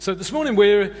So this morning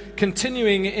we're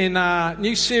continuing in our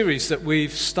new series that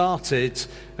we've started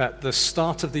at the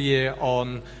start of the year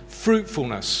on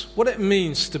fruitfulness. What it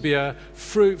means to be a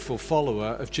fruitful follower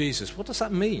of Jesus. What does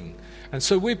that mean? And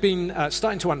so we've been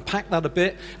starting to unpack that a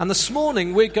bit. And this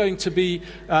morning we're going to be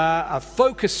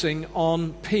focusing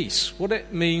on peace. What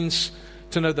it means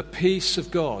to know the peace of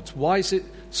God. Why is it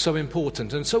so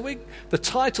important? And so the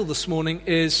title this morning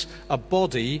is A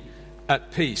Body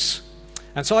at Peace.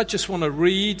 And so I just want to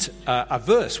read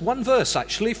one verse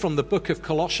actually, from the book of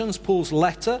Colossians, Paul's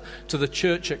letter to the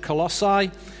church at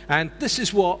Colossae. And this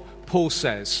is what Paul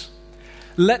says.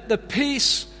 Let the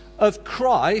peace of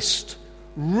Christ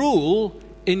rule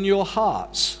in your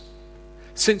hearts,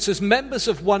 since as members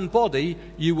of one body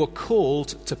you were called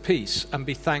to peace, and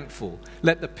be thankful.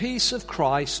 Let the peace of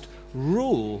Christ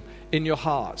rule in your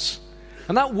hearts.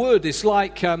 And that word is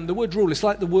like, the word rule is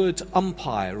like the word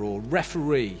umpire or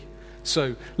referee.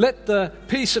 So let the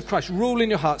peace of Christ rule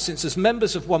in your hearts, since as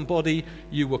members of one body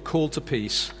you were called to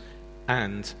peace,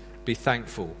 and be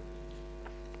thankful.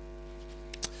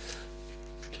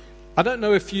 I don't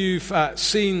know if you've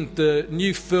seen the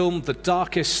new film The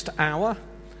Darkest Hour,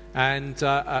 and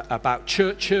about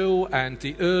Churchill and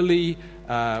the early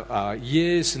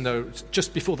years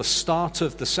just before the start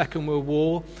of the Second World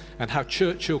War, and how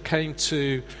Churchill came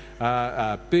to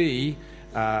be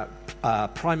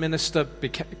Prime Minister,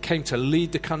 came to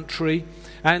lead the country.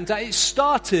 And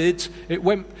the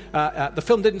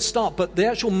film didn't start, but the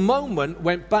actual moment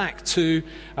went back to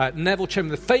Neville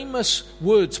Chamberlain. The famous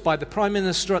words by the Prime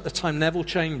Minister at the time, Neville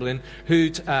Chamberlain,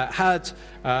 who'd had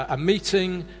a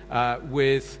meeting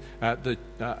with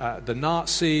the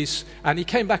Nazis, and he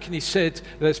came back and he said,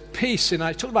 there's peace in our...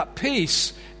 He talked about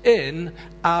peace in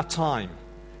our time.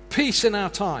 Peace in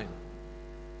our time.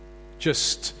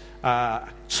 Just...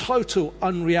 total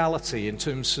unreality in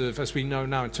terms of, as we know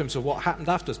now, in terms of what happened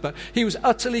after us. But he was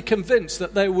utterly convinced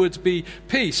that there would be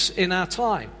peace in our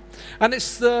time. And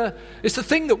it's the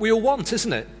thing that we all want,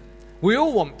 isn't it? We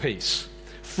all want peace.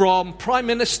 From prime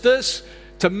ministers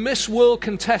to Miss World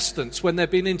contestants when they're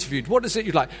being interviewed. What is it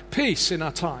you'd like? Peace in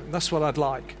our time. That's what I'd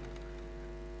like.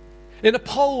 In a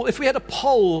poll, if we had a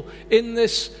poll in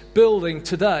this building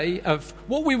today of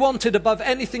what we wanted above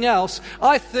anything else,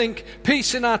 I think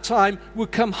peace in our time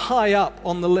would come high up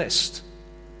on the list.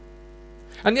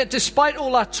 And yet, despite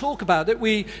all our talk about it,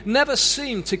 we never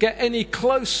seem to get any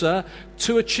closer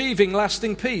to achieving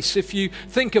lasting peace. If you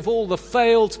think of all the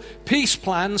failed peace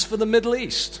plans for the Middle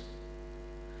East.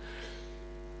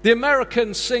 The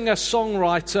American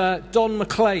singer-songwriter Don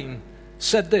McLean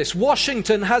said this: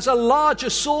 Washington has a large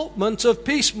assortment of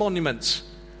peace monuments.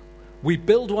 We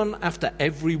build one after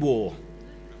every war.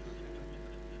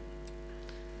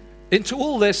 Into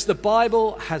all this, the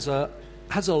Bible has a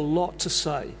lot to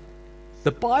say.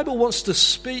 The Bible wants to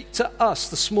speak to us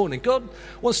this morning. God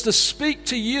wants to speak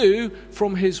to you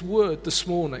from His Word this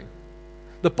morning.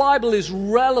 The Bible is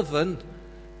relevant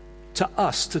to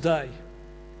us today.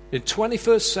 In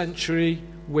 21st century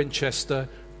Winchester,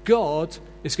 God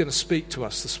is going to speak to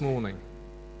us this morning.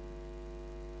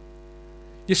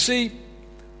 You see,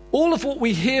 all of what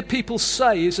we hear people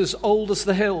say is as old as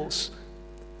the hills.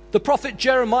 The prophet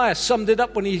Jeremiah summed it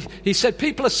up when he said,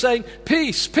 people are saying,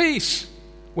 peace, peace,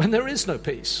 when there is no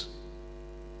peace.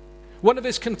 One of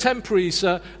his contemporaries,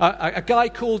 a guy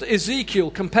called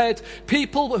Ezekiel, compared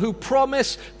people who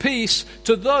promise peace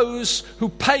to those who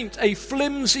paint a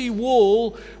flimsy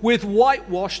wall with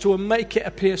whitewash to make it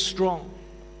appear strong.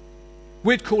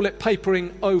 We'd call it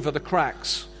papering over the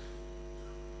cracks.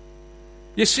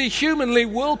 You see, humanly,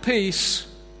 world peace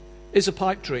is a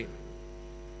pipe dream.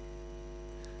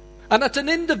 And at an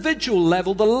individual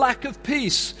level, the lack of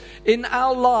peace in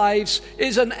our lives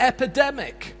is an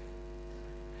epidemic.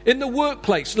 In the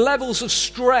workplace, levels of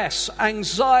stress,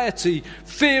 anxiety,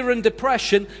 fear and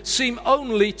depression seem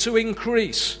only to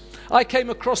increase. I came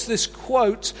across this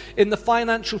quote in the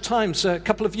Financial Times a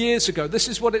couple of years ago. This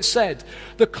is what it said: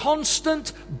 the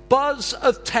constant buzz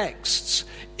of texts,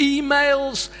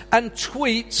 emails and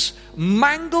tweets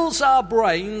mangles our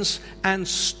brains and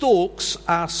stalks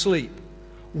our sleep.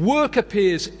 Work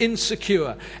appears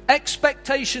insecure.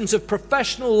 Expectations of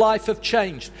professional life have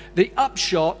changed. The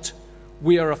upshot: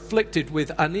 we are afflicted with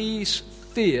unease,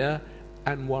 fear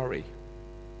and worry.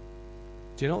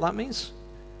 Do you know what that means?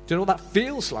 Do you know what that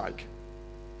feels like?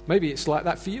 Maybe it's like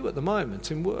that for you at the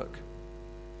moment in work.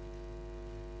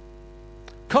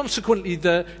 Consequently,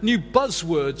 the new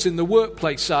buzzwords in the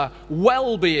workplace are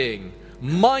well-being,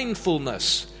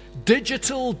 mindfulness,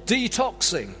 digital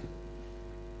detoxing.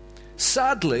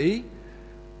 Sadly,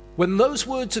 when those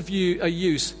words are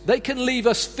used, they can leave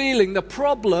us feeling the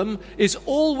problem is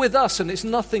all with us and it's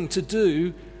nothing to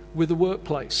do with the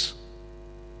workplace.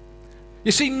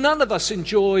 You see, none of us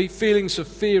enjoy feelings of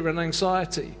fear and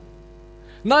anxiety.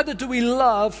 Neither do we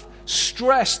love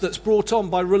stress that's brought on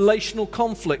by relational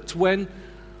conflict when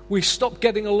we stop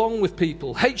getting along with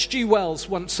people. H.G. Wells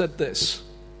once said this: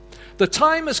 "The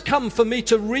time has come for me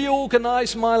to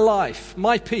reorganize my life,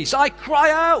 my peace. I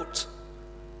cry out.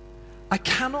 I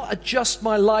cannot adjust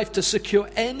my life to secure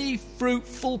any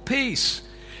fruitful peace.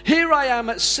 Here I am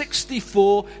at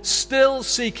 64, still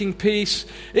seeking peace.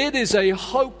 It is a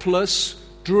hopeless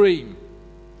dream."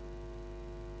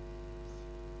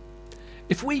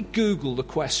 If we Google the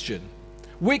question,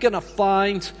 we're going to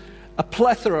find a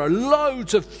plethora,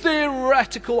 loads of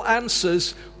theoretical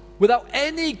answers without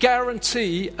any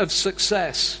guarantee of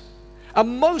success.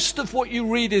 And most of what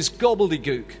you read is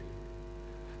gobbledygook.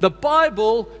 The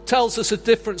Bible tells us a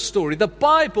different story. The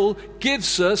Bible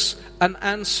gives us an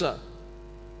answer.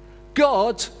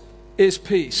 God is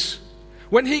peace.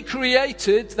 When He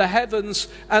created the heavens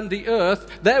and the earth,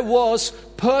 there was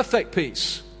perfect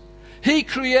peace. He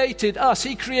created us.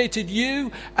 He created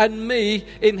you and me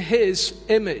in His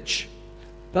image.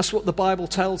 That's what the Bible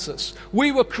tells us.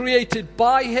 We were created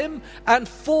by Him and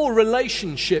for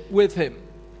relationship with Him.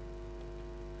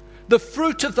 The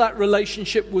fruit of that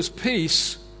relationship was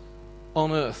peace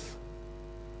on earth.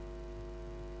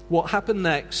 What happened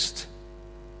next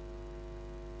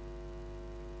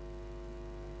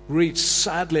reads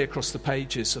sadly across the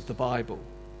pages of the Bible.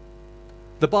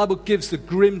 The Bible gives the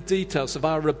grim details of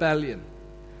our rebellion.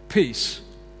 Peace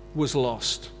was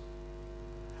lost.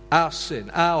 Our sin,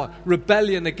 our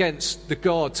rebellion against the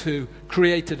God who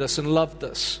created us and loved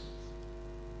us.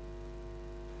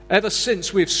 Ever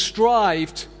since, we've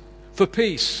strived for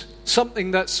peace, something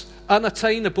that's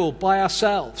unattainable by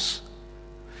ourselves.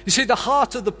 You see, the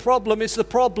heart of the problem is the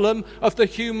problem of the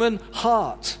human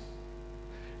heart,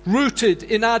 rooted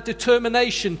in our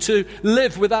determination to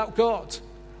live without God,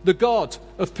 the God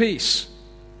of peace.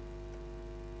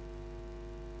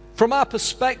 From our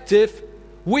perspective,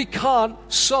 we can't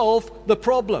solve the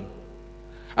problem.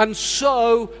 And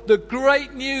so the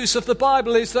great news of the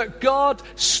Bible is that God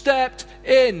stepped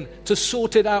in to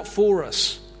sort it out for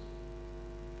us.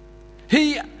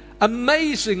 He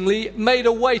amazingly made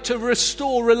a way to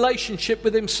restore relationship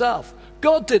with Himself.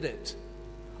 God did it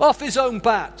off His own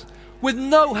bat with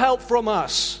no help from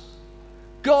us.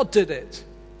 God did it.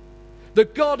 The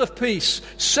God of peace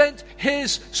sent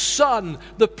His Son,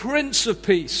 the Prince of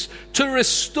Peace, to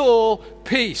restore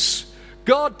peace.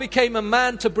 God became a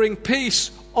man to bring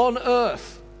peace on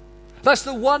earth. That's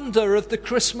the wonder of the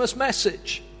Christmas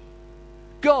message.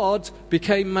 God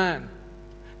became man.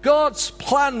 God's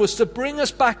plan was to bring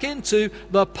us back into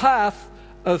the path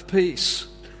of peace.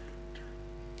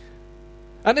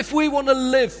 And if we want to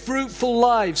live fruitful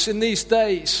lives in these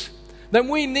days, then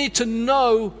we need to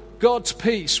know God's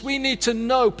peace. We need to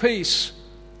know peace.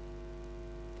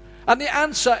 And the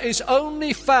answer is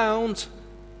only found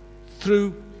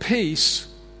through peace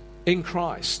in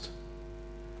Christ.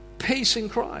 Peace in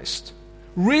Christ.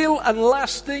 Real and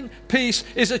lasting peace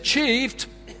is achieved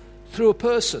through a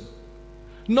person.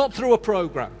 Not through a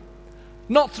program,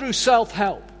 not through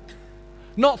self-help,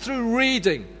 not through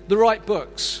reading the right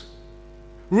books.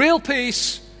 Real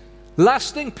peace,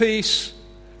 lasting peace,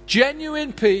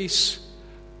 genuine peace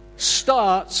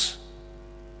starts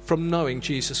from knowing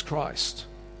Jesus Christ.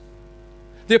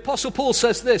 The Apostle Paul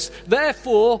says this: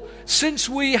 "Therefore, since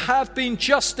we have been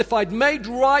justified, made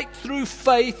right through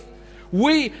faith,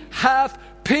 we have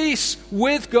peace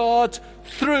with God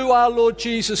through our Lord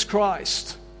Jesus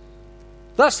Christ."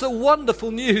 That's the wonderful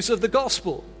news of the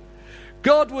gospel.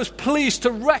 God was pleased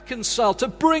to reconcile, to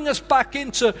bring us back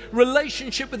into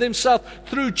relationship with Himself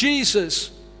through Jesus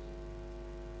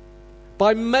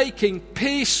by making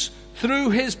peace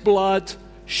through His blood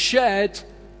shed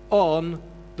on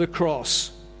the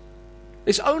cross.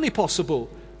 It's only possible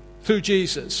through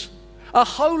Jesus. A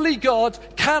holy God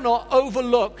cannot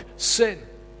overlook sin,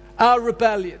 our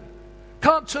rebellion.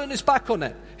 Can't turn His back on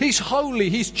it. He's holy,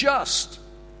 He's just.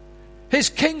 His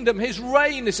kingdom, His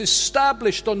reign is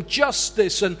established on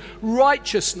justice and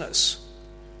righteousness.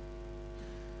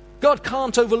 God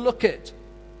can't overlook it.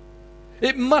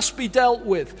 It must be dealt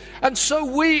with. And so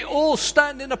we all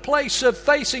stand in a place of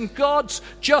facing God's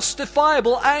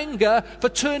justifiable anger for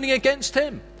turning against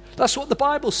Him. That's what the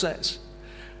Bible says.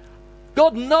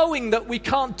 God, knowing that we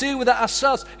can't deal with it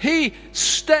ourselves, He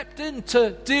stepped in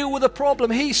to deal with the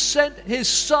problem. He sent His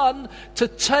Son to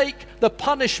take the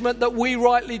punishment that we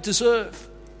rightly deserve.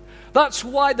 That's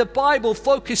why the Bible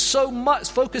focuses so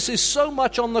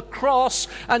much on the cross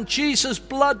and Jesus'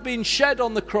 blood being shed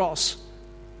on the cross.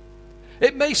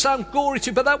 It may sound gory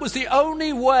to you, but that was the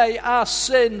only way our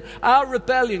sin, our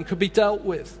rebellion could be dealt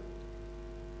with.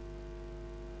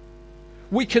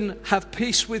 We can have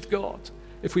peace with God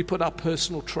if we put our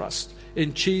personal trust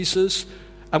in Jesus,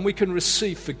 and we can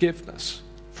receive forgiveness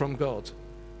from God.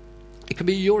 It can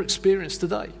be your experience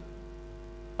today.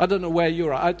 I don't know where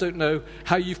you're at. I don't know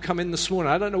how you've come in this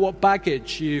morning. I don't know what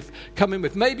baggage you've come in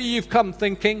with. Maybe you've come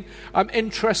thinking, I'm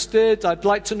interested, I'd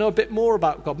like to know a bit more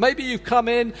about God. Maybe you've come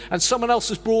in and someone else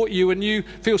has brought you and you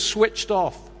feel switched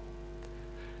off.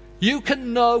 You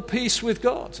can know peace with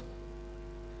God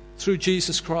through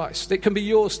Jesus Christ. It can be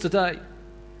yours today.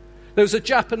 There was a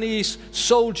Japanese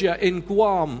soldier in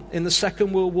Guam in the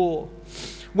Second World War.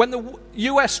 When the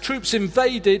US troops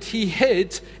invaded, he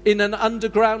hid in an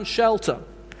underground shelter.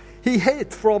 He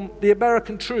hid from the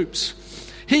American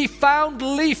troops. He found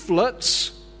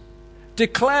leaflets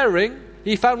declaring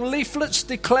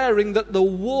that the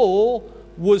war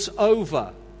was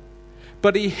over.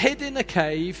 But he hid in a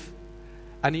cave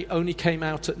and he only came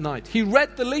out at night. He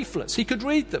read the leaflets. He could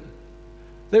read them.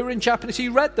 They were in Japanese. He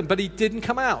read them, but he didn't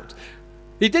come out.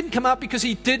 He didn't come out because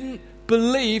he didn't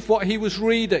believe what he was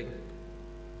reading.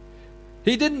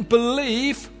 He didn't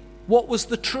believe what was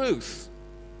the truth.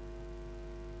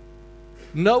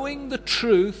 Knowing the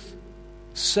truth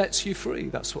sets you free.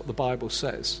 That's what the Bible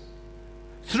says.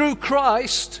 Through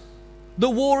Christ, the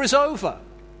war is over.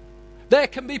 There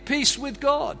can be peace with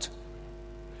God.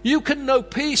 You can know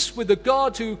peace with the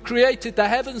God who created the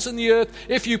heavens and the earth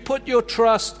if you put your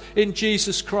trust in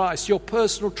Jesus Christ, your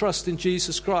personal trust in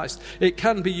Jesus Christ. It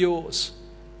can be yours.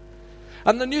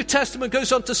 And the New Testament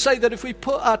goes on to say that if we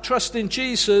put our trust in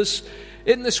Jesus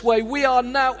in this way, we are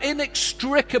now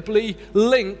inextricably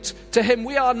linked to him.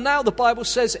 We are now, the Bible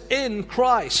says, in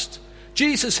Christ.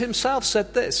 Jesus himself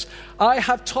said this, I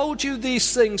have told you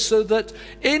these things so that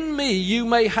in me you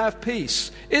may have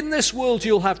peace. In this world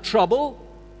you'll have trouble,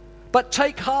 but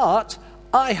take heart,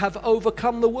 I have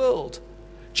overcome the world.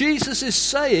 Jesus is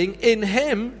saying in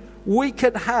him we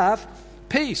can have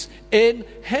peace. In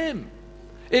him.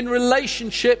 In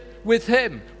relationship with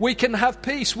him. We can have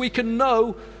peace. We can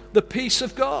know the peace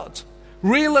of God.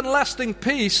 Real and lasting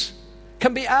peace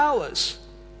can be ours.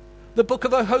 The book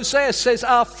of Hosea says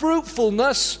our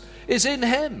fruitfulness is in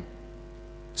him.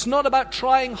 It's not about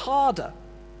trying harder.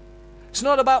 It's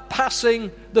not about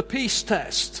passing the peace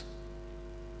test.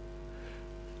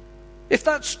 If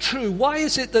that's true, why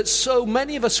is it that so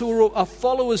many of us who are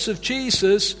followers of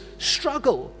Jesus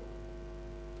struggle?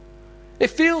 It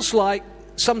feels like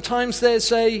sometimes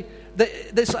it's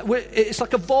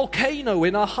like a volcano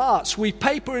in our hearts. We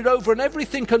paper it over and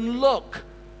everything can look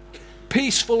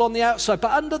peaceful on the outside.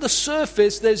 But under the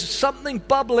surface, there's something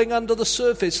bubbling under the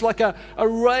surface, like a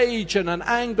rage and an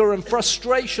anger and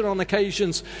frustration on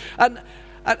occasions. And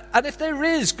if there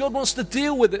is, God wants to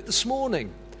deal with it this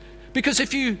morning. Because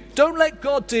if you don't let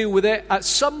God deal with it, at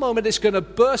some moment it's going to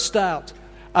burst out.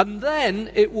 And then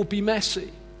it will be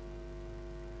messy.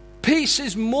 Peace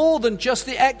is more than just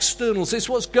the externals. It's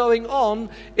what's going on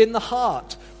in the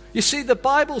heart. You see, the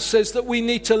Bible says that we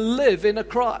need to live in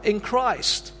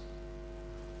Christ.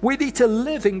 We need to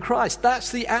live in Christ.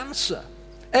 That's the answer.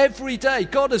 Every day,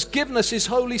 God has given us his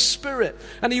Holy Spirit,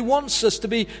 and he wants us to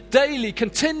be daily,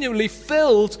 continually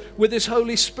filled with his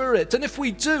Holy Spirit. And if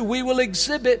we do, we will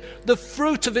exhibit the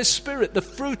fruit of his Spirit, the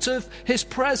fruit of his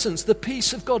presence, the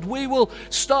peace of God. We will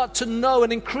start to know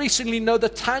and increasingly know the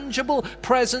tangible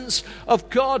presence of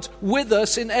God with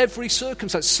us in every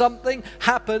circumstance. Something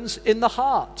happens in the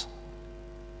heart.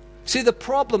 See,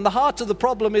 the heart of the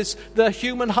problem is the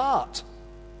human heart.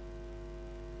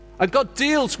 And God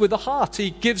deals with the heart.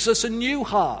 He gives us a new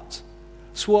heart.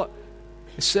 That's what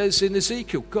it says in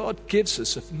Ezekiel. God gives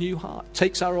us a new heart.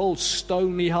 Takes our old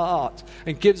stony heart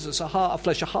and gives us a heart of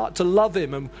flesh, a heart to love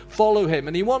him and follow him.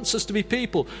 And he wants us to be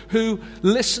people who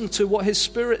listen to what his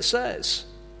Spirit says.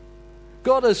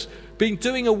 God has been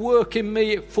doing a work in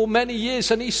me for many years,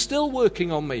 and he's still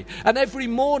working on me. And every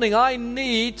morning I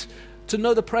need to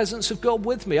know the presence of God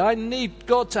with me. I need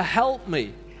God to help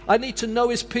me. I need to know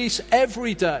his peace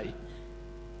every day.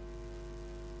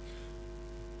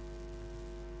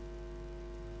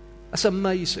 That's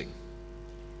amazing.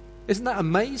 Isn't that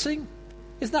amazing?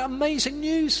 Isn't that amazing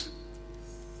news?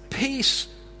 Peace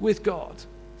with God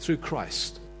through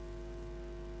Christ.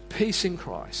 Peace in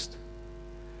Christ.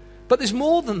 But there's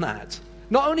more than that.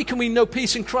 Not only can we know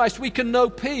peace in Christ, we can know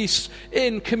peace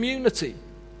in community.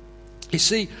 You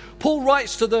see, Paul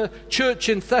writes to the church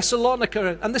in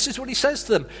Thessalonica, and this is what he says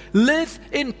to them. Live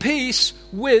in peace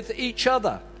with each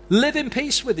other. live in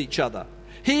peace with each other.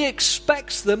 He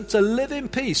expects them to live in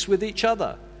peace with each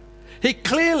other. He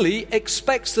clearly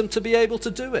expects them to be able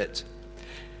to do it.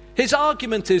 His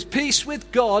argument is peace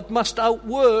with God must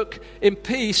outwork in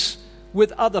peace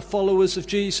with other followers of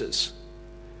Jesus.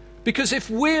 Because if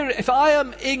I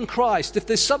am in Christ, if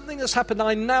there's something that's happened,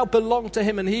 I now belong to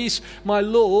him and he's my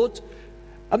Lord,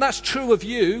 and that's true of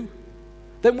you,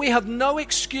 then we have no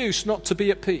excuse not to be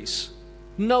at peace.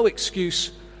 No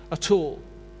excuse at all.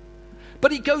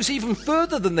 But he goes even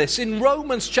further than this. In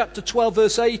Romans chapter 12,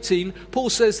 verse 18, Paul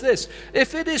says this: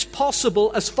 if it is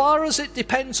possible, as far as it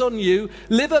depends on you,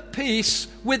 live at peace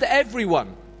with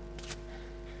everyone.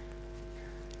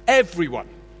 Everyone.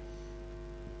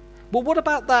 Well, what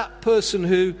about that person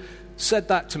who said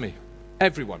that to me?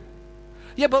 Everyone.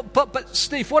 Yeah, but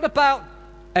Steve, what about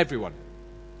everyone?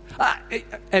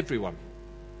 Everyone.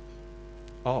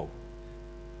 Oh.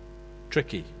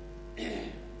 Tricky.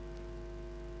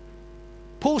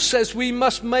 Paul says we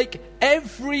must make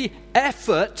every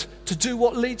effort to do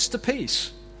what leads to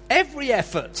peace. Every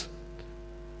effort.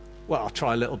 Well, I'll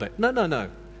try a little bit. No.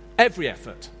 Every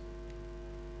effort.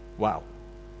 Wow.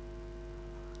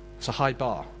 It's a high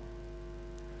bar.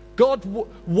 God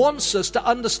wants us to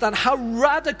understand how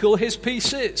radical his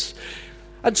peace is.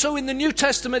 And so in the New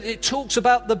Testament, it talks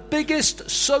about the biggest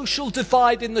social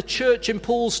divide in the church in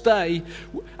Paul's day,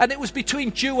 and it was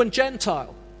between Jew and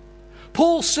Gentile.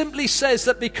 Paul simply says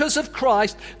that because of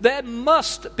Christ, there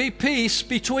must be peace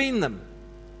between them.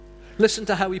 Listen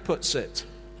to how he puts it.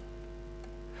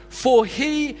 For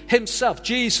he himself,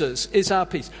 Jesus, is our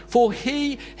peace. For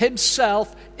he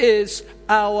himself is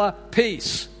our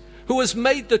peace, who has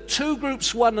made the two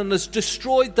groups one and has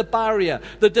destroyed the barrier,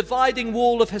 the dividing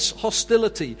wall of his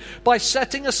hostility, by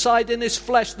setting aside in his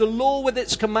flesh the law with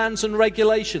its commands and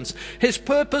regulations. His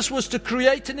purpose was to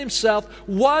create in himself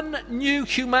one new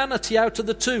humanity out of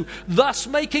the two, thus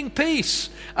making peace,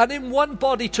 and in one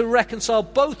body to reconcile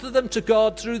both of them to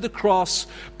God through the cross,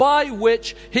 by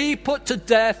which he put to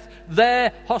death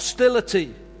their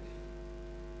hostility.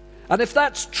 And if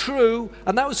that's true,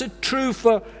 and that was true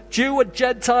for Jew and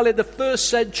Gentile in the first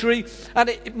century, and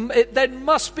it then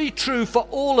must be true for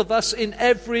all of us in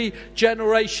every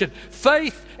generation.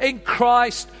 Faith in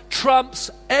Christ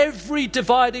trumps every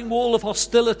dividing wall of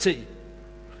hostility.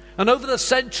 And over the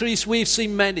centuries we've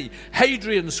seen many.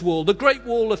 Hadrian's Wall, the Great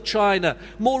Wall of China,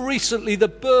 more recently the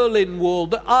Berlin Wall,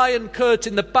 the Iron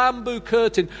Curtain, the Bamboo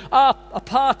Curtain,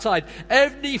 apartheid,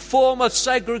 any form of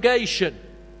segregation.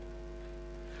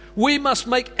 We must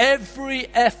make every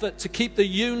effort to keep the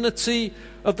unity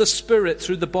of the Spirit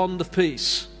through the bond of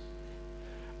peace.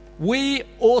 We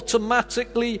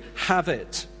automatically have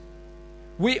it.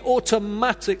 We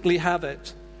automatically have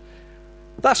it.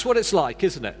 That's what it's like,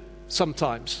 isn't it?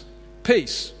 Sometimes.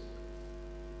 Peace.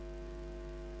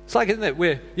 It's like, isn't it?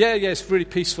 It's really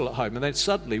peaceful at home, and then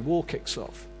suddenly war kicks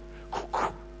off.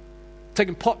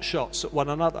 Taking pot shots at one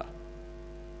another.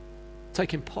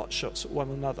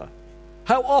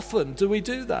 How often do we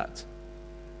do that?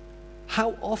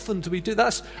 How often do we do that?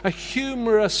 That's a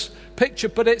humorous picture,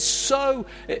 but it's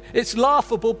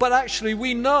laughable, but actually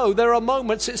we know there are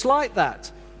moments it's like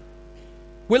that.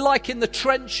 We're like in the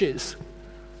trenches,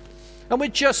 and we're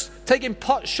just taking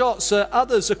pot shots at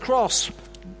others across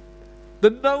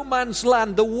the no man's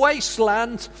land, the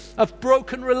wasteland of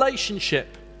broken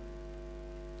relationship.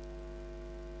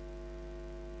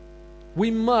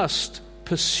 We must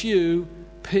pursue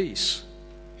peace.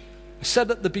 I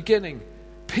said at the beginning,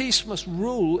 peace must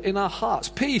rule in our hearts.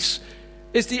 Peace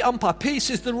is the umpire. Peace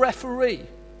is the referee.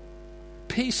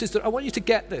 I want you to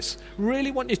get this. Really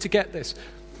want you to get this.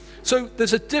 So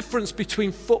there's a difference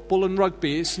between football and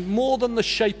rugby. It's more than the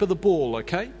shape of the ball,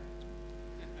 okay?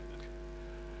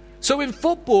 So in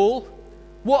football,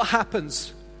 what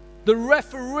happens? The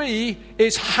referee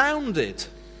is hounded.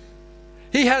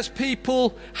 He has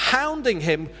people hounding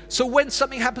him. So when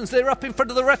something happens, they're up in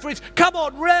front of the referees. Come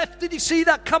on, ref. Did you see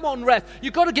that? Come on, ref.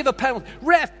 You've got to give a penalty.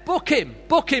 Ref, book him.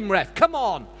 Book him, ref. Come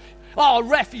on. Oh,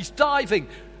 ref, he's diving.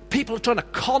 People are trying to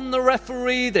con the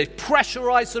referee. They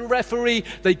pressurize the referee.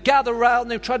 They gather around.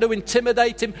 They try to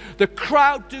intimidate him. The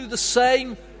crowd do the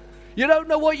same. You don't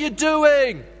know what you're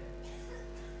doing.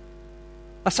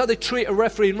 That's how they treat a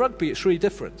referee in rugby. It's really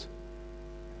different.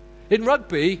 In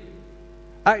rugby,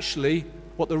 actually,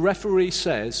 what the referee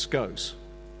says goes.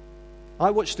 I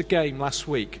watched a game last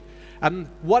week, and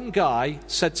one guy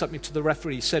said something to the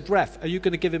referee. He said, "Ref, are you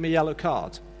going to give him a yellow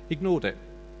card?" Ignored it.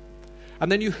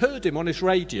 And then you heard him on his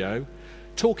radio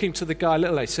talking to the guy a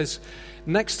little later. He says,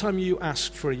 "Next time you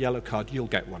ask for a yellow card, you'll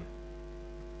get one."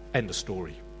 End of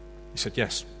story. He said,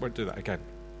 "Yes, won't do that again."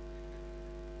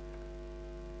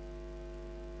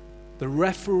 the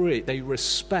referee, they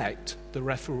respect the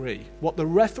referee. What the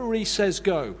referee says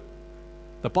go.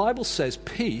 The Bible says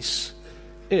peace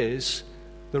is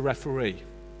the referee.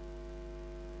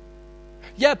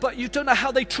 Yeah, but you don't know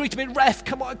how they treat me. Ref,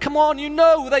 come on, you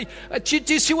know. Do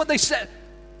you see what they said?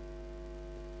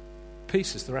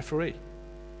 Peace is the referee.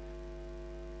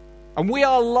 And we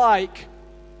are like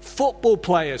football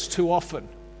players too often.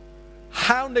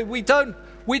 We don't,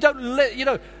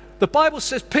 the Bible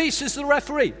says peace is the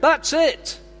referee. That's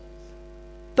it.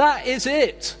 That is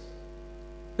it.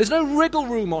 There's no wriggle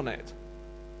room on it.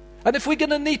 And if we're going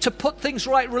to need to put things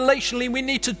right relationally, we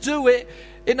need to do it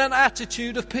in an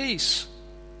attitude of peace.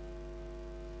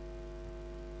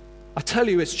 I tell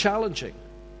you, it's challenging.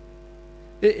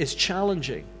 It is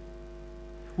challenging.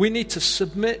 We need to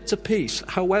submit to peace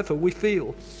however we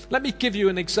feel. Let me give you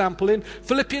an example. In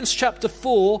Philippians chapter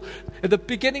 4, at the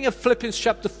beginning of Philippians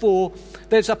chapter 4,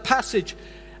 there's a passage,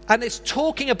 and it's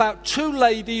talking about two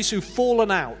ladies who've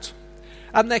fallen out.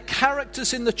 And they're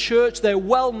characters in the church, they're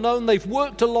well known, they've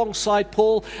worked alongside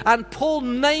Paul, and Paul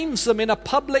names them in a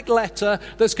public letter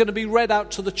that's going to be read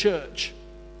out to the church.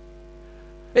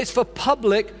 It's for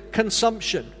public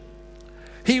consumption.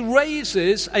 He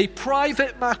raises a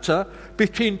private matter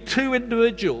between two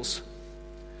individuals.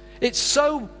 It's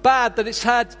so bad that it's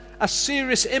had a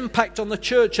serious impact on the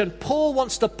church, and Paul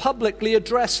wants to publicly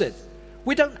address it.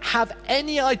 We don't have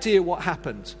any idea what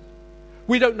happened.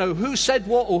 We don't know who said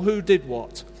what or who did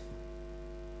what.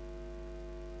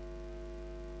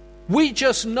 We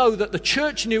just know that the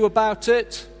church knew about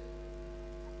it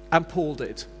and Paul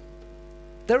did.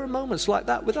 There are moments like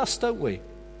that with us, don't we?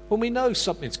 When we know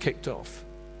something's kicked off.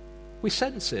 We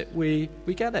sense it. We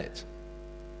get it.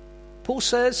 Paul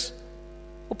says,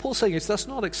 what Paul's saying is that's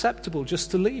not acceptable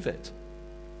just to leave it.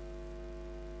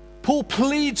 Paul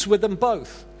pleads with them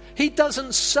both. He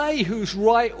doesn't say who's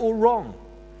right or wrong.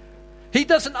 He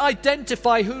doesn't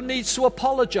identify who needs to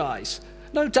apologize.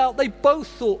 No doubt they both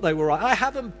thought they were right. I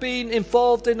haven't been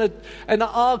involved in an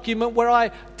argument where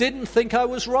I didn't think I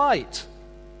was right.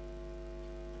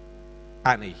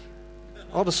 Annie,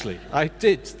 honestly, I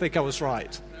did think I was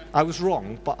right. I was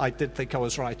wrong, but I did think I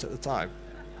was right at the time.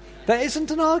 There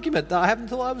isn't an argument that I haven't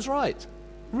thought I was right.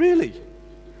 Really.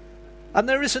 And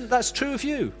there isn't, that's true of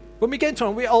you. When we get into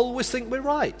it, we always think we're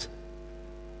right.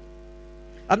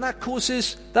 And that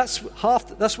causes, that's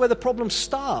where the problem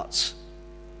starts.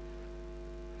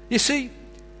 You see,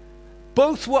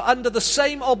 both were under the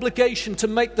same obligation to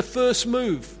make the first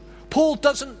move. Paul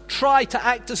doesn't try to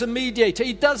act as a mediator.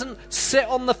 He doesn't sit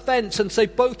on the fence and say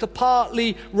both are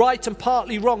partly right and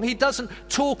partly wrong. He doesn't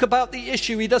talk about the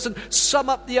issue. He doesn't sum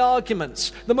up the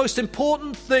arguments. The most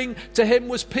important thing to him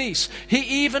was peace.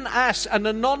 He even asked an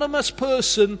anonymous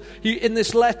person in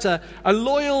this letter, a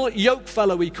loyal yoke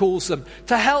fellow he calls them,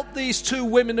 to help these two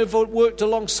women who've worked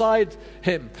alongside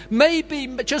him. Maybe,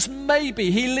 just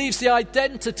maybe, he leaves the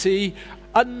identity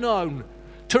unknown,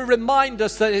 to remind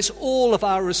us that it's all of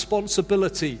our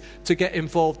responsibility to get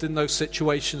involved in those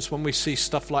situations when we see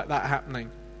stuff like that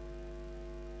happening.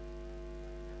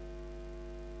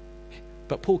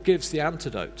 But Paul gives the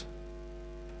antidote,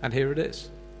 and here it is.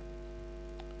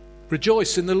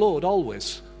 Rejoice in the Lord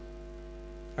always.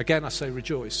 Again, I say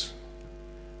rejoice.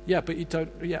 Yeah, but you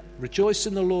don't, rejoice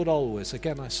in the Lord always.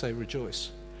 Again, I say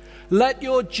rejoice. Let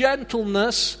your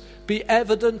gentleness be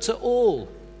evident to all,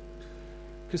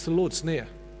 because the Lord's near.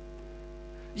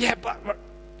 Yeah, but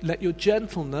let your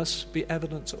gentleness be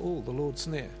evident to all. The Lord's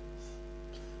near.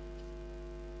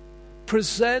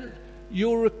 Present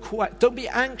your request. Don't be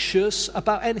anxious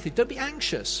about anything. Don't be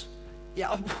anxious.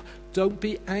 Yeah, don't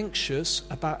be anxious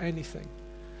about anything.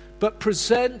 But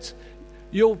present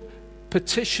your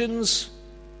petitions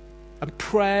and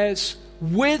prayers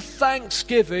with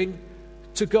thanksgiving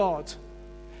to God.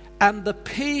 And the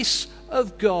peace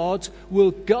of God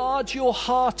will guard your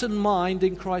heart and mind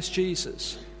in Christ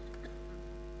Jesus.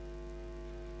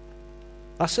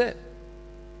 That's it.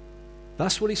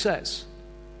 That's what he says.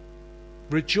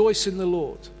 Rejoice in the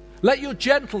Lord. Let your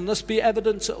gentleness be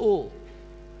evident to all.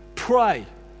 Pray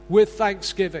with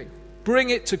thanksgiving.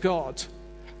 Bring it to God,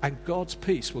 and God's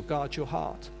peace will guard your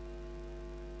heart.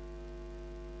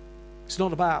 It's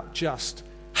not about just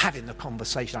having the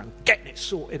conversation and getting it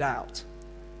sorted out.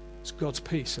 It's God's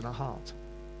peace in our heart.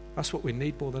 That's what we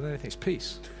need more than anything. It's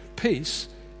peace. Peace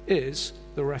is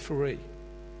the referee.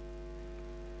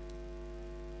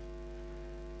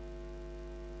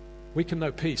 We can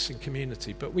know peace in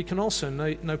community, but we can also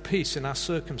know peace in our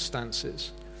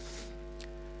circumstances.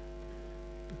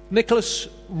 Nicholas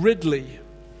Ridley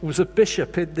was a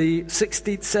bishop in the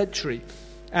 16th century,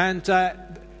 and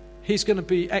he's going to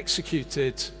be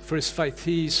executed for his faith.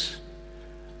 He's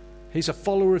He's a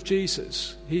follower of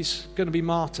Jesus. He's going to be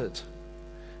martyred.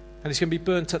 And he's going to be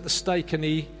burnt at the stake.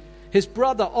 And his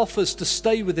brother offers to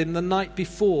stay with him the night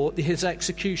before his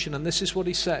execution. And this is what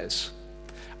he says.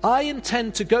 I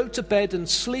intend to go to bed and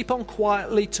sleep on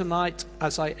quietly tonight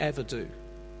as I ever do.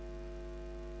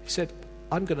 He said,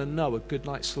 I'm going to know a good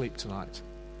night's sleep tonight.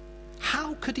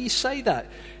 How could he say that?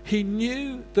 He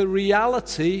knew the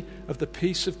reality of the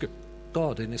peace of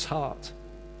God in his heart.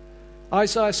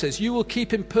 Isaiah says, you will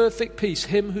keep in perfect peace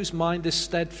him whose mind is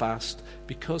steadfast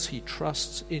because he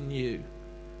trusts in you.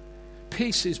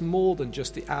 Peace is more than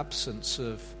just the absence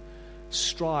of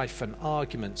strife and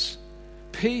arguments.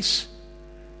 Peace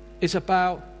is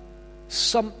about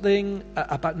something,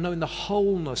 about knowing the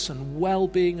wholeness and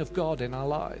well-being of God in our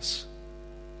lives.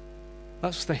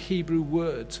 That's the Hebrew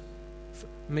word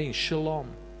means, shalom.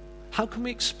 How can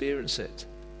we experience it?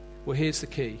 Well, here's the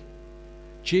key.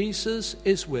 Jesus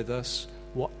is with us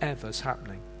whatever's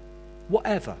happening.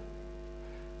 Whatever.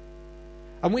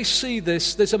 And we see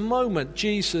this, there's a moment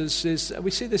we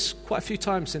see this quite a few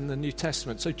times in the New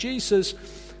Testament. So Jesus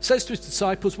says to his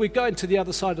disciples, we're going to the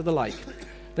other side of the lake.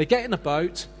 They get in a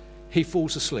boat, he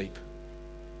falls asleep.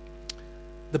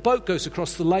 The boat goes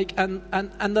across the lake, and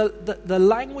the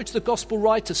language the gospel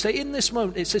writers say, in this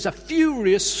moment, it says a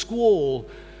furious squall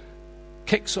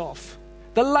kicks off.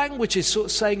 The language is sort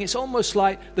of saying it's almost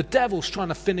like the devil's trying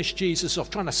to finish Jesus off,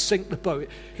 trying to sink the boat.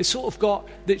 It's sort of got,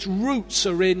 its roots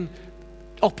are in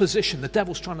opposition. The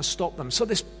devil's trying to stop them. So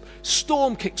this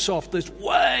storm kicks off. There's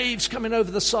waves coming over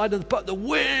the side of the boat. The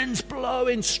wind's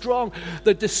blowing strong.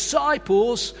 The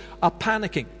disciples are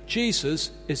panicking.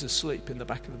 Jesus is asleep in the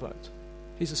back of the boat.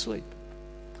 He's asleep.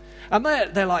 And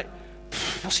they're like,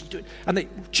 what's he doing? And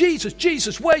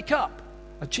Jesus, wake up.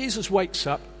 And Jesus wakes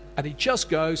up and he just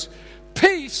goes,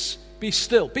 peace, be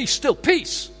still,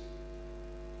 peace.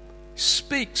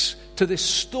 Speaks to this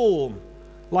storm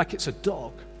like it's a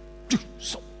dog.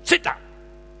 Sit down.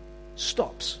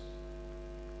 Stops.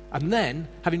 And then,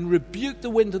 having rebuked the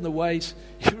wind and the waves,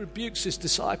 he rebukes his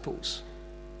disciples.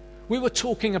 We were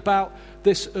talking about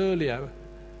this earlier.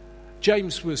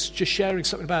 James was just sharing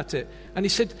something about it. And he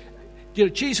said,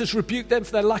 Jesus rebuked them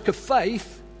for their lack of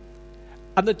faith.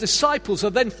 And the disciples are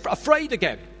then afraid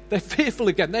again. They're fearful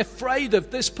again. They're afraid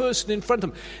of this person in front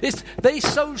of them. They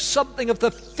show something of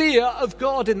the fear of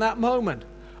God in that moment.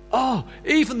 Oh,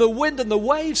 even the wind and the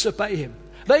waves obey him.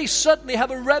 They suddenly have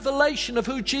a revelation of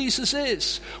who Jesus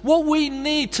is. What we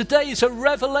need today is a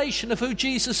revelation of who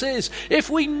Jesus is. If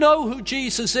we know who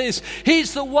Jesus is,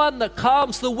 he's the one that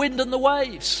calms the wind and the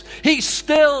waves. He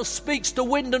still speaks to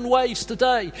wind and waves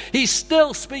today. He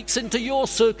still speaks into your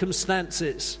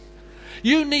circumstances.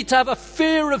 You need to have a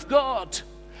fear of God.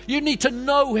 You need to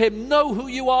know him, know who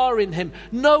you are in him,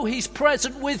 know he's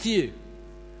present with you.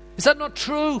 Is that not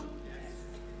true?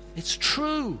 It's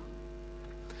true.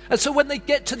 And so when they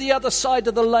get to the other side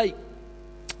of the lake,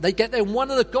 they get there, and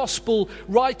one of the gospel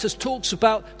writers talks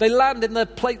about they land in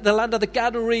the land of the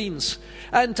Gadarenes.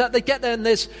 And they get there, and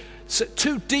there's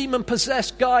two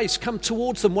demon-possessed guys come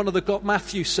towards them, one of the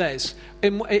Matthew says.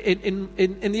 In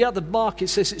the other Mark, it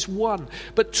says it's one.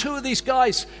 But two of these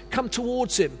guys come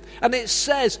towards him. And it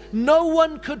says no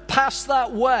one could pass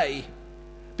that way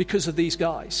because of these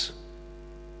guys.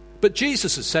 But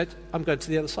Jesus has said, I'm going to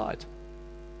the other side.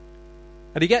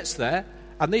 And he gets there,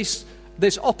 and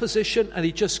there's opposition, and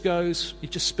he just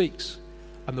speaks,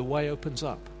 and the way opens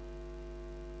up.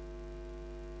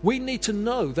 We need to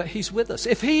know that he's with us.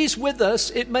 If he's with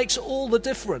us, it makes all the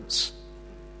difference.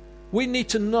 We need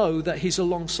to know that he's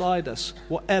alongside us,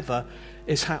 whatever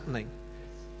is happening.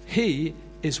 He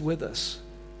is with us.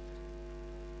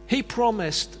 He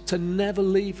promised to never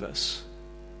leave us,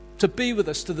 to be with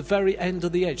us to the very end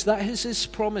of the age. That is his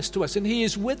promise to us, and he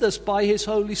is with us by his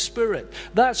Holy Spirit.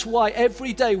 That's why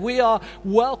every day we are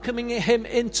welcoming him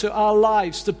into our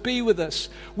lives to be with us.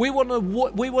 We want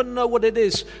to know what it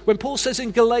is. When Paul says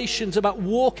in Galatians about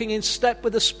walking in step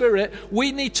with the Spirit,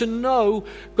 we need to know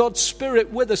God's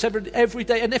Spirit with us every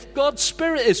day. And if God's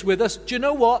Spirit is with us, do you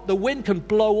know what? The wind can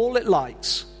blow all it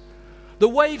likes. The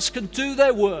waves can do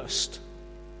their worst.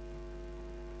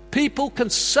 People can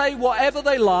say whatever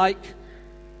they like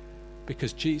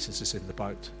because Jesus is in the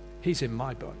boat. He's in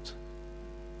my boat.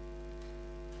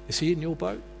 Is he in your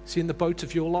boat? Is he in the boat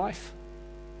of your life?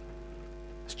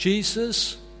 Is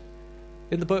Jesus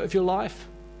in the boat of your life?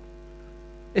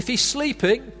 If he's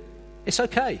sleeping, it's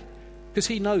okay because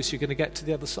he knows you're going to get to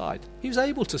the other side. He was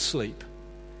able to sleep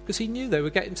because he knew they were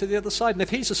getting to the other side. And if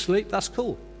he's asleep, that's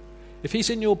cool. If he's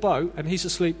in your boat and he's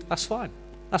asleep, that's fine.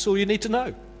 That's all you need to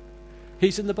know.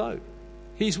 He's in the boat.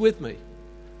 He's with me.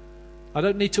 I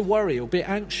don't need to worry or be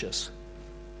anxious.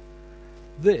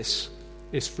 This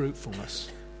is fruitfulness.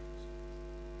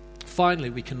 Finally,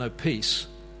 we can know peace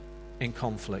in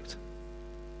conflict.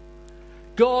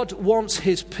 God wants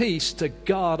his peace to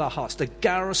guard our hearts, to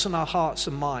garrison our hearts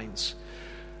and minds.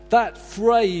 That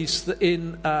phrase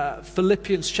in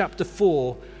Philippians chapter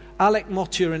 4, Alec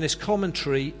Motyer in his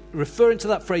commentary, referring to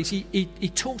that phrase,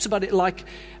 he talks about it like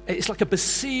it's like a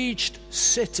besieged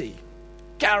city.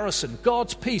 Garrison.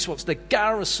 God's peace wants to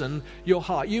garrison your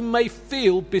heart. You may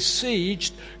feel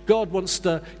besieged. God wants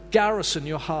to garrison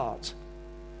your heart.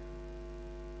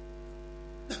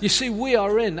 You see, we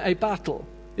are in a battle.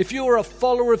 If you are a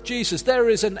follower of Jesus, there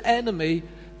is an enemy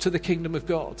to the kingdom of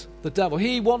God, the devil.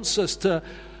 He wants us to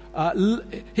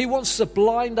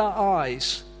blind our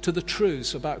eyes to the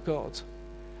truths about God.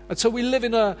 And so we live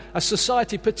in a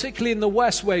society, particularly in the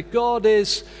West, where God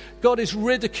is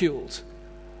ridiculed.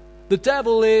 The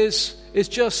devil is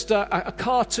just a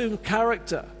cartoon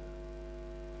character.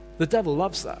 The devil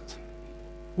loves that.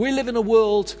 We live in a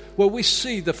world where we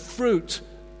see the fruit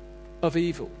of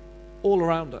evil all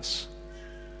around us.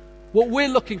 What we're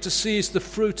looking to see is the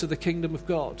fruit of the kingdom of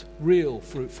God, real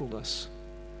fruitfulness.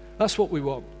 That's what we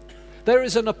want. There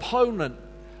is an opponent.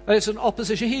 There's an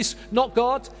opposition. He's not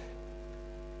God.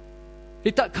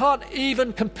 He can't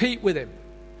even compete with him.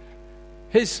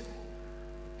 His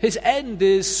end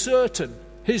is certain.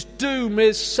 His doom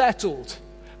is settled.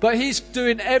 But he's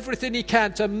doing everything he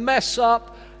can to mess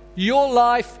up your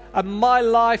life and my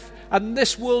life and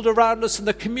this world around us and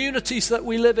the communities that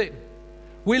we live in.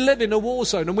 We live in a war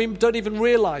zone and we don't even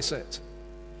realize it.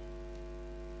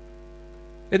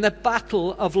 In the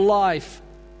battle of life,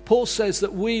 Paul says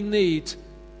that we need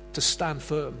to stand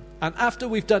firm. And after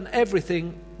we've done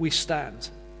everything, we stand.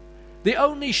 The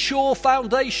only sure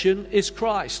foundation is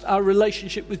Christ, our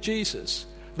relationship with Jesus.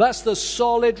 That's the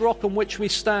solid rock on which we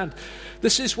stand.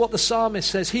 This is what the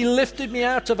psalmist says. He lifted me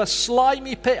out of a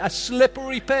slimy pit, a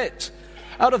slippery pit,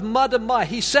 out of mud and mire.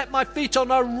 He set my feet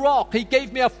on a rock. He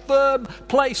gave me a firm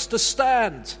place to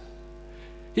stand.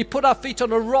 He put our feet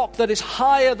on a rock that is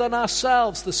higher than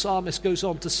ourselves, the psalmist goes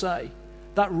on to say.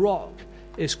 That rock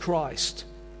is Christ.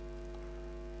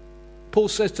 Paul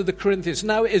says to the Corinthians,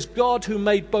 now it is God who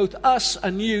made both us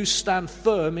and you stand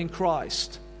firm in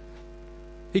Christ.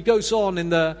 He goes on in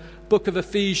the book of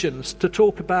Ephesians to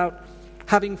talk about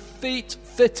having feet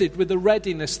fitted with the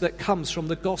readiness that comes from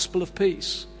the gospel of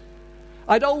peace.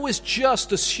 I'd always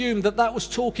just assumed that was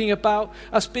talking about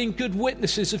us being good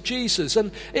witnesses of Jesus,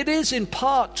 and it is in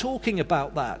part talking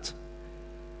about that.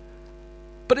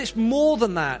 But it's more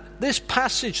than that. This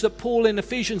passage that Paul in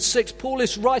Ephesians 6, Paul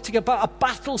is writing about a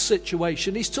battle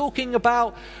situation. He's talking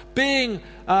about being,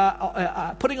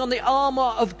 putting on the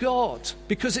armor of God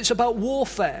because it's about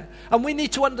warfare. And we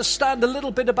need to understand a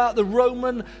little bit about the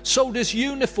Roman soldier's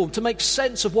uniform to make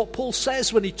sense of what Paul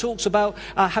says when he talks about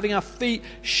having our feet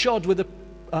shod with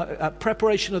the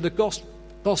preparation of the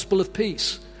gospel of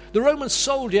peace. The Roman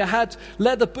soldier had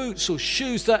leather boots or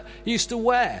shoes that he used to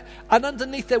wear. And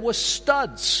underneath there were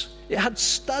studs. It had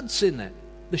studs in it.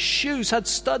 The shoes had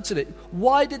studs in it.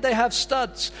 Why did they have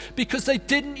studs? Because they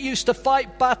didn't used to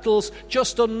fight battles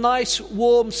just on nice,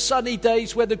 warm, sunny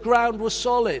days where the ground was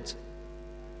solid.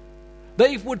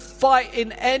 They would fight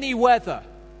in any weather.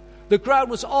 The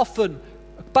ground was often,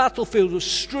 a battlefield was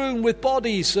strewn with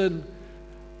bodies and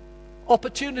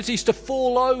opportunities to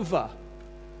fall over.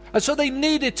 And so they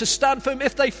needed to stand firm.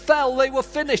 If they fell, they were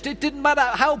finished. It didn't matter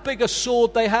how big a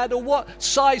sword they had or what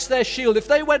size their shield. If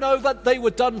they went over, they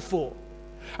were done for.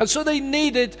 And so they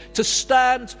needed to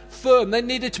stand firm. They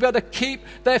needed to be able to keep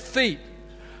their feet.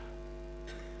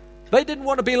 They didn't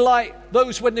want to be like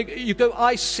those when you go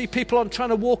ice, see people trying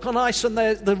to walk on ice and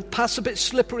the path's a bit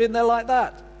slippery and they're like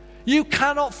that. You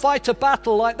cannot fight a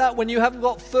battle like that when you haven't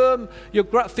got your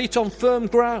feet on firm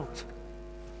ground.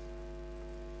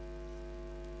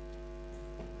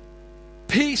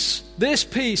 Peace, this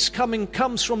peace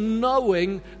comes from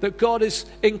knowing that God is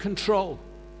in control,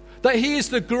 that He is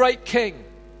the great King,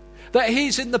 that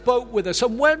He's in the boat with us.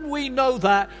 And when we know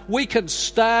that, we can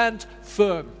stand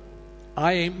firm.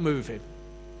 I ain't moving.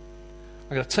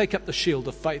 I'm going to take up the shield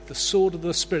of faith, the sword of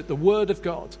the Spirit, the Word of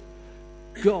God.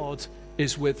 God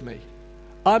is with me.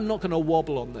 I'm not going to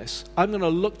wobble on this. I'm going to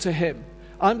look to Him.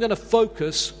 I'm going to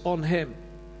focus on Him.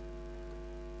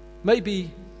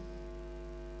 Maybe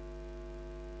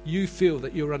you feel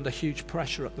that you're under huge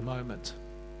pressure at the moment.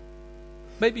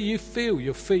 Maybe you feel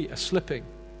your feet are slipping.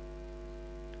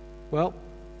 Well,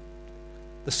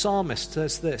 the psalmist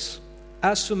says this,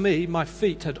 as for me, my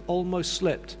feet had almost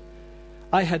slipped.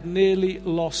 I had nearly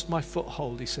lost my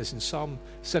foothold, he says in Psalm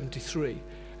 73. And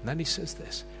then he says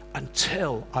this,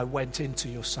 until I went into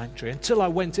your sanctuary, until I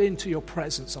went into your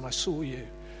presence and I saw you.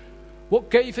 What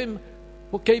gave him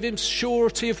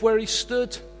surety of where he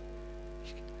stood?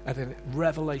 And then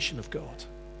revelation of God.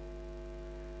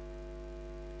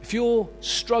 If you're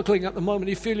struggling at the moment,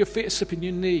 you feel your feet are slipping,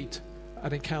 you need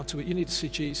an encounter with, you need to see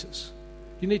Jesus.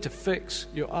 You need to fix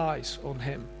your eyes on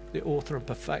him, the author and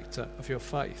perfecter of your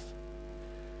faith.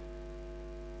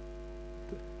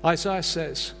 Isaiah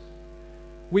says,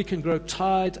 we can grow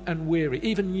tired and weary.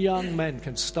 Even young men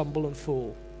can stumble and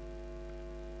fall.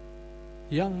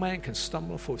 Young men can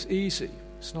stumble and fall. It's easy.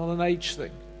 It's not an age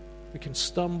thing. We can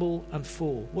stumble and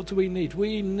fall. What do we need?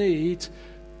 We need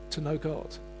to know God.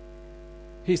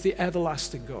 He's the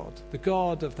everlasting God, the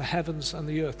God of the heavens and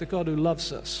the earth, the God who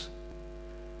loves us.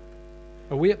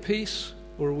 Are we at peace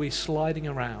or are we sliding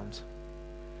around?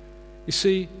 You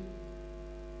see,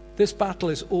 this battle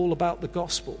is all about the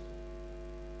gospel.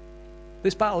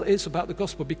 This battle is about the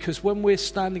gospel because when we're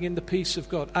standing in the peace of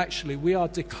God, actually we are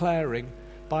declaring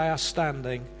by our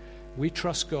standing, we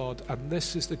trust God, and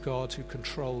this is the God who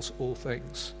controls all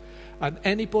things. And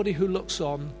anybody who looks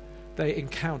on, they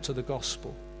encounter the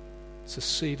gospel. It's the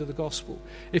seed of the gospel.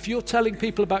 If you're telling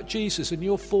people about Jesus and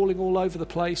you're falling all over the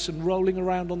place and rolling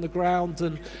around on the ground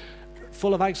and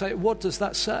full of anxiety, what does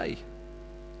that say?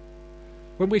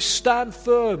 When we stand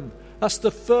firm, that's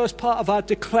the first part of our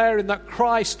declaring that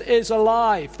Christ is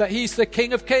alive, that he's the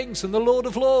King of Kings and the Lord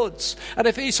of Lords. And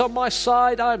if he's on my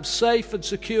side, I am safe and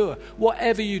secure,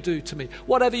 whatever you do to me,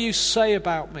 whatever you say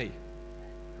about me.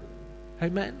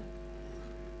 Amen.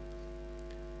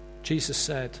 Jesus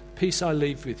said, peace I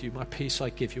leave with you, my peace I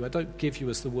give you. I don't give you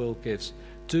as the world gives.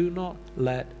 Do not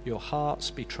let your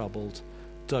hearts be troubled.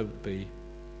 Don't be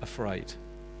afraid.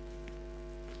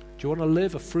 Do you want to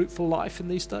live a fruitful life in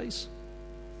these days?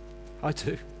 I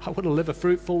do. I want to live a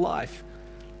fruitful life.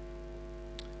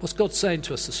 What's God saying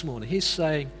to us this morning? He's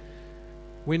saying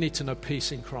we need to know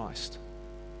peace in Christ.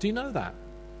 Do you know that?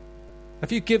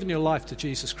 Have you given your life to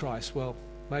Jesus Christ? Well,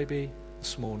 maybe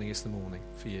this morning is the morning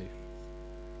for you.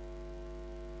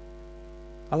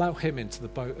 Allow him into the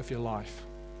boat of your life.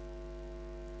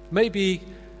 Maybe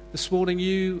this morning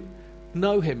you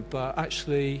know him, but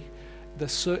actually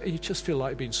you just feel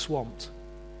like you're being swamped.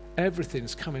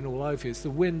 Everything's coming all over you. It's the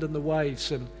wind and the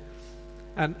waves, and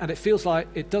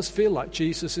it does feel like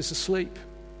Jesus is asleep.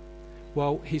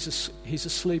 Well, he's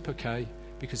asleep, okay,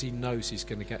 because he knows he's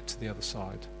going to get to the other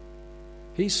side.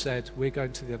 He said, we're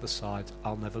going to the other side.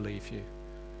 I'll never leave you.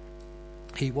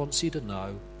 He wants you to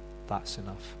know that's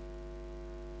enough.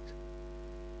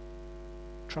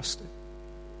 Trust him.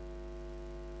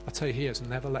 I tell you, he has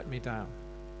never let me down.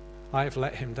 I have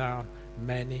let him down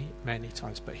many, many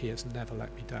times, but he has never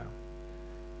let me down.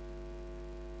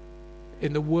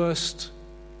 In the worst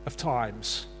of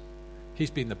times, he's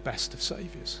been the best of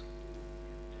saviors.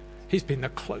 He's been the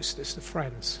closest of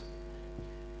friends.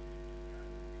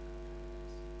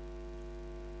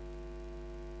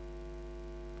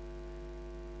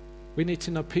 We need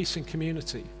to know peace in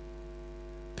community.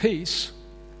 Peace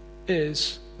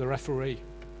is the referee.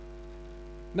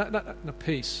 No,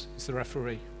 peace is the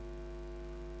referee.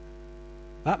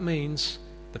 That means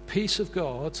the peace of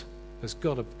God has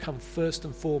got to come first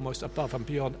and foremost above and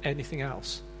beyond anything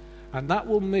else. And that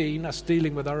will mean us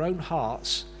dealing with our own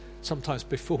hearts sometimes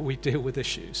before we deal with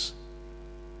issues.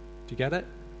 Do you get it?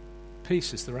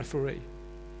 Peace is the referee.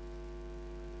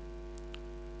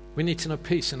 We need to know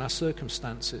peace in our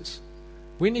circumstances.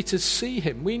 We need to see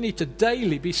him. We need to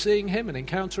daily be seeing him and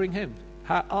encountering him.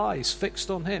 Our eyes fixed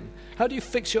on him. How do you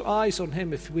fix your eyes on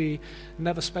him if we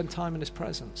never spend time in his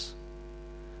presence?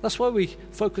 That's why we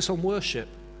focus on worship.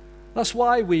 That's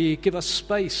why we give us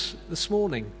space this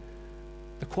morning,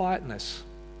 the quietness.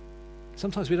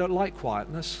 Sometimes we don't like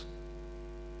quietness.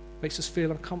 It makes us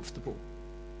feel uncomfortable.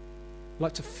 We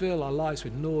like to fill our lives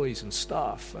with noise and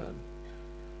stuff.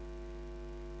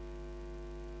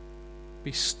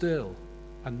 Be still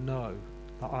and know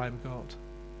that I am God.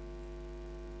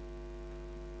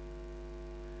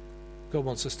 God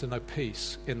wants us to know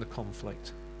peace in the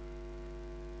conflict.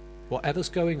 Whatever's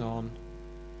going on,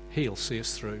 he'll see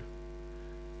us through.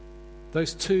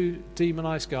 Those two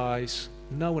demonized guys,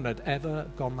 no one had ever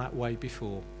gone that way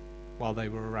before while they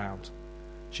were around.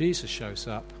 Jesus shows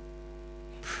up,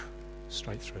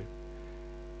 straight through.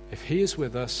 If he is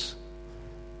with us,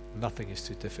 nothing is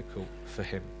too difficult for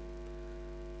him.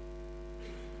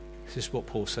 This is what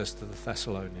Paul says to the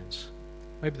Thessalonians.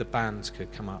 Maybe the bands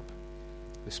could come up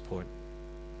at this point.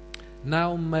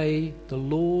 Now may the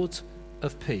Lord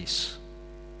of peace,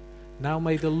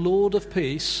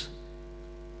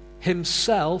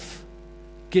 himself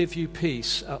give you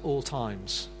peace at all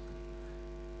times.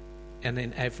 and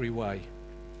in every way.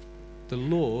 The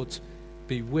Lord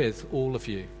be with all of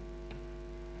you.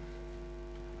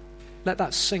 Let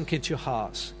that sink into your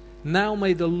hearts. Now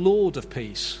may the Lord of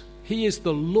peace, he is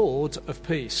the Lord of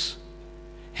peace,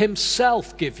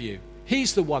 himself give you.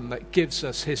 He's the one that gives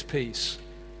us his peace.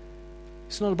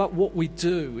 It's not about what we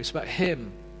do, it's about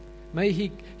him. May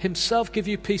he himself give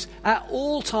you peace at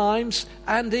all times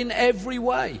and in every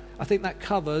way. I think that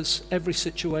covers every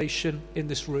situation in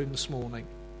this room this morning.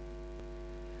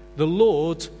 The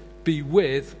Lord be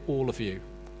with all of you.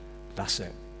 That's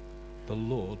it. The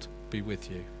Lord be with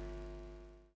you.